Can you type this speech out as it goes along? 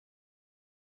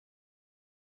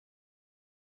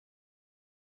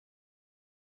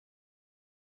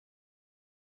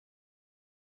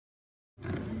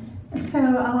So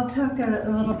I'll talk a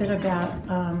little bit about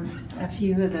a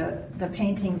few of the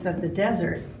paintings of the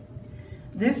desert.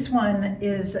 This one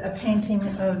is a painting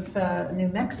of New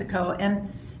Mexico,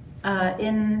 and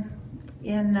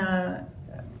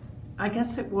I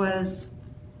guess it was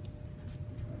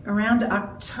around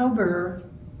October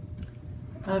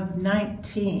of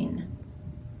 19.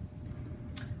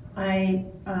 I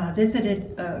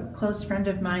visited a close friend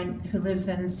of mine who lives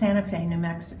in Santa Fe, New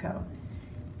Mexico.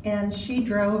 And she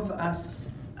drove us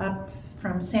up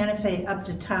from Santa Fe up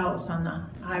to Taos on the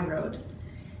high road.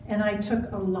 And I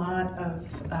took a lot of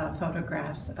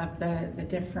photographs of the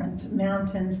different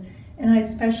mountains, and I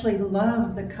especially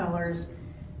love the colors.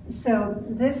 So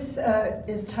this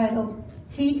is titled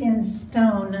Heat in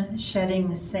Stone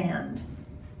Shedding Sand.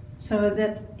 So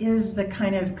that is the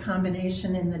kind of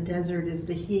combination in the desert, is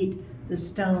the heat, the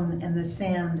stone, and the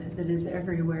sand that is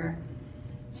everywhere.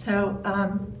 So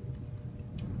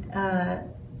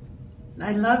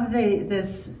I love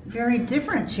this very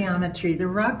different geometry, the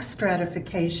rock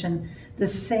stratification, the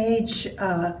sage,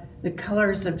 the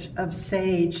colors of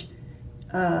sage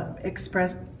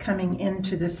expressed coming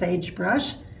into the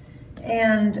sagebrush,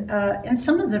 and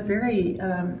some of the very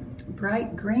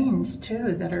bright greens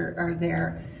too that are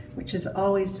there, which is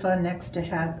always fun next to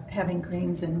having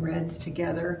greens and reds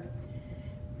together.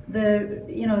 The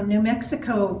New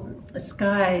Mexico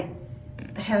sky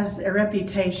has a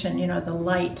reputation, the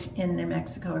light in New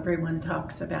Mexico, everyone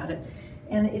talks about it.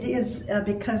 And it is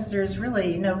because there's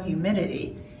really no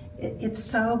humidity. It's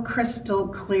so crystal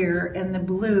clear, and the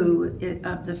blue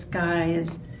of the sky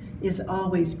is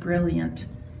always brilliant.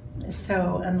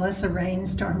 So unless a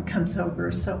rainstorm comes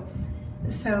over. So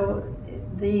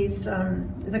these,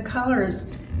 the colors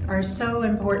are so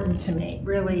important to me.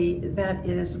 Really, that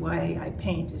is why I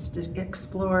paint, is to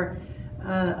explore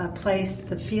a place,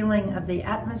 the feeling of the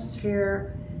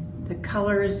atmosphere, the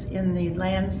colors in the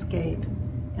landscape,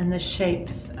 and the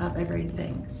shapes of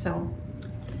everything. So,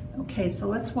 okay, so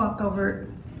let's walk over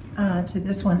to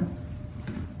this one.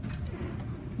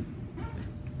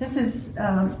 This is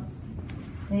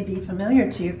maybe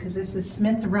familiar to you because this is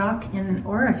Smith Rock in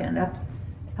Oregon, up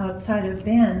outside of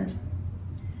Bend.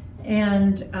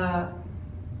 And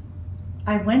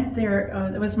I went there,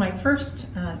 it was my first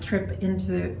trip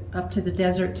up to the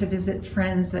desert to visit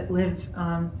friends that live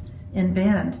in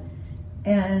Bend.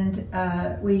 And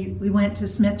we went to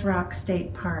Smith Rock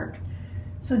State Park.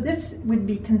 So this would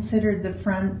be considered the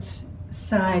front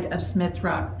side of Smith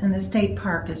Rock, and the state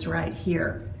park is right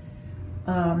here.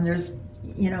 There's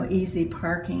easy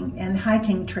parking and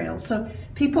hiking trails. So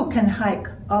people can hike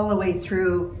all the way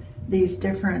through these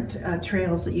different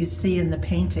trails that you see in the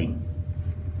painting.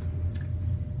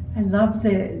 I love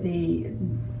the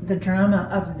drama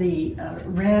of the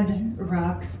red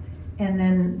rocks, and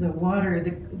then the water,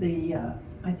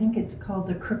 I think it's called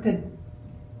the Crooked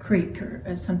Creek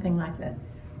or something like that,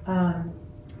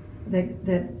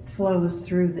 that flows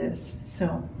through this.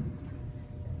 So,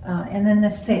 and then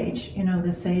the sage,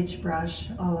 the sagebrush,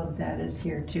 all of that is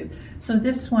here too. So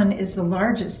this one is the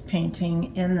largest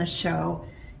painting in the show.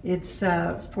 It's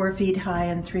 4 feet high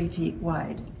and 3 feet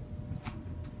wide.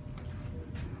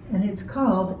 And it's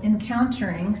called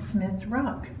Encountering Smith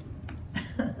Rock.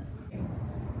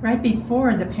 Right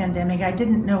before the pandemic, I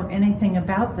didn't know anything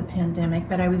about the pandemic,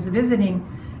 but I was visiting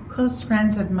close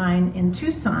friends of mine in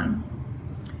Tucson.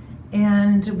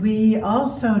 And we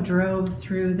also drove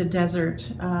through the desert,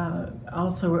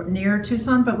 also near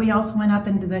Tucson, but we also went up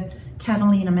into the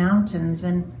Catalina Mountains.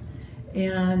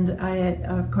 And I,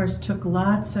 of course, took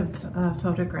lots of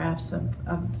photographs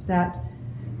of that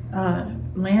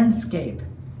landscape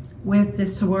with the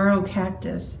saguaro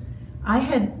cactus. I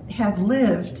have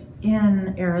lived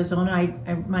in Arizona.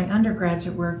 My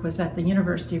undergraduate work was at the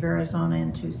University of Arizona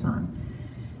in Tucson.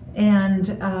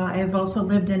 And I have also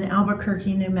lived in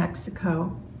Albuquerque, New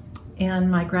Mexico. And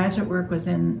my graduate work was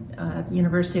at the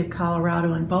University of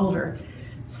Colorado in Boulder.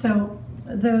 So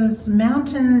those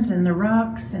mountains and the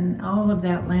rocks and all of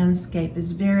that landscape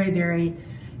is very, very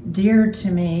dear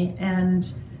to me.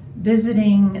 And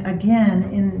visiting again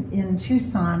in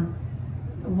Tucson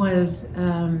was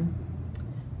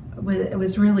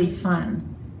really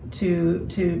fun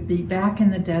to be back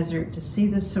in the desert, to see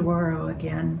the saguaro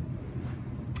again.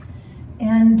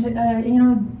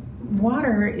 And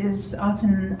water is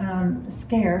often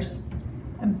scarce,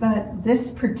 but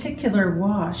this particular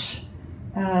wash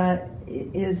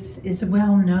is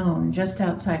well known just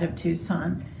outside of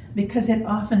Tucson because it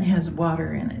often has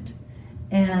water in it.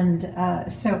 And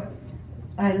so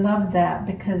I love that,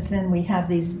 because then we have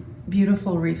these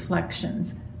beautiful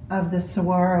reflections of the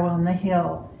saguaro on the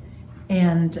hill,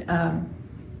 and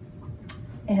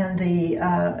and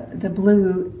the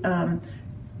blue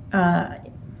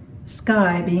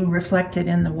sky being reflected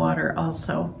in the water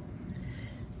also.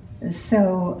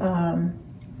 So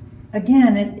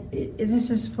again, this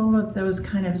is full of those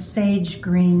kind of sage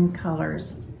green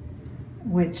colors,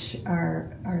 which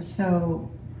are so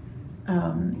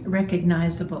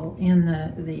recognizable in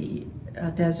the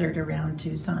desert around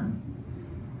Tucson.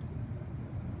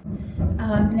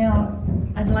 Now,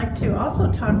 I'd like to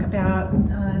also talk about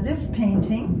this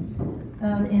painting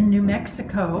in New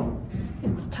Mexico.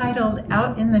 It's titled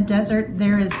 "Out in the Desert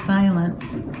There is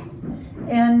Silence."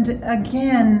 And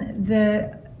again,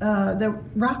 the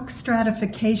rock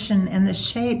stratification and the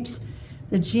shapes,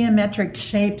 the geometric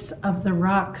shapes of the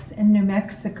rocks in New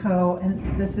Mexico,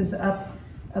 and this is up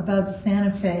above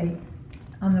Santa Fe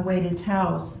on the way to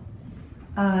Taos,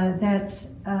 that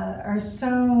are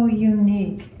so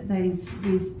unique.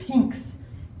 These pinks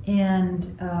and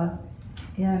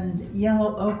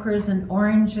yellow ochres and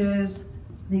oranges,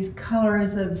 these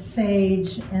colors of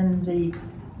sage and the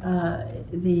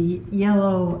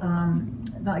yellow,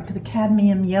 like the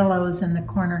cadmium yellows in the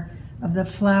corner of the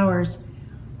flowers.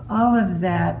 All of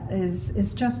that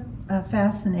is just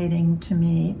fascinating to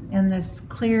me. And this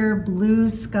clear blue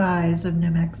skies of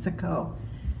New Mexico,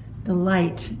 the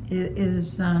light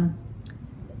is so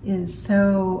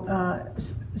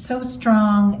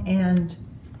strong and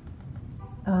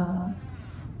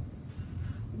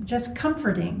just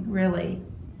comforting, really.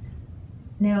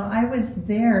 Now, I was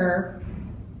there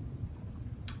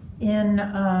in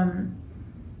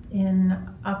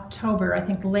October, I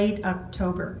think late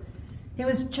October. It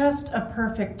was just a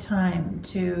perfect time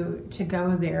to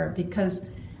go there because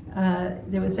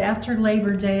there was after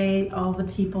Labor Day. All the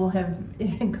people have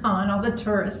gone, all the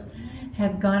tourists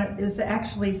had gone. It was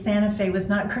actually, Santa Fe was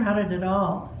not crowded at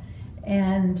all.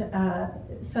 And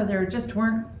so there just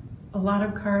weren't a lot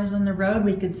of cars on the road.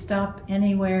 We could stop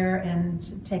anywhere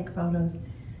and take photos.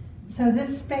 So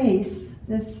this space,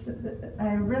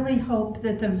 I really hope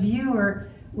that the viewer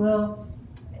will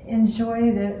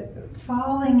enjoy the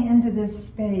falling into this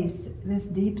space, this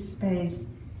deep space,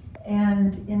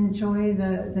 and enjoy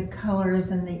the colors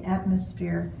and the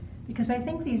atmosphere. Because I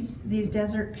think these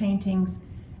desert paintings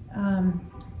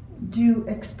do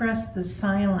express the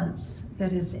silence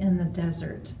that is in the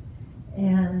desert.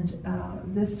 And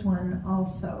this one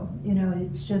also, you know,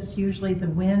 it's just usually the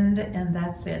wind and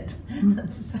that's it.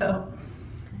 So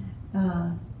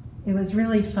it was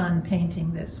really fun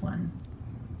painting this one.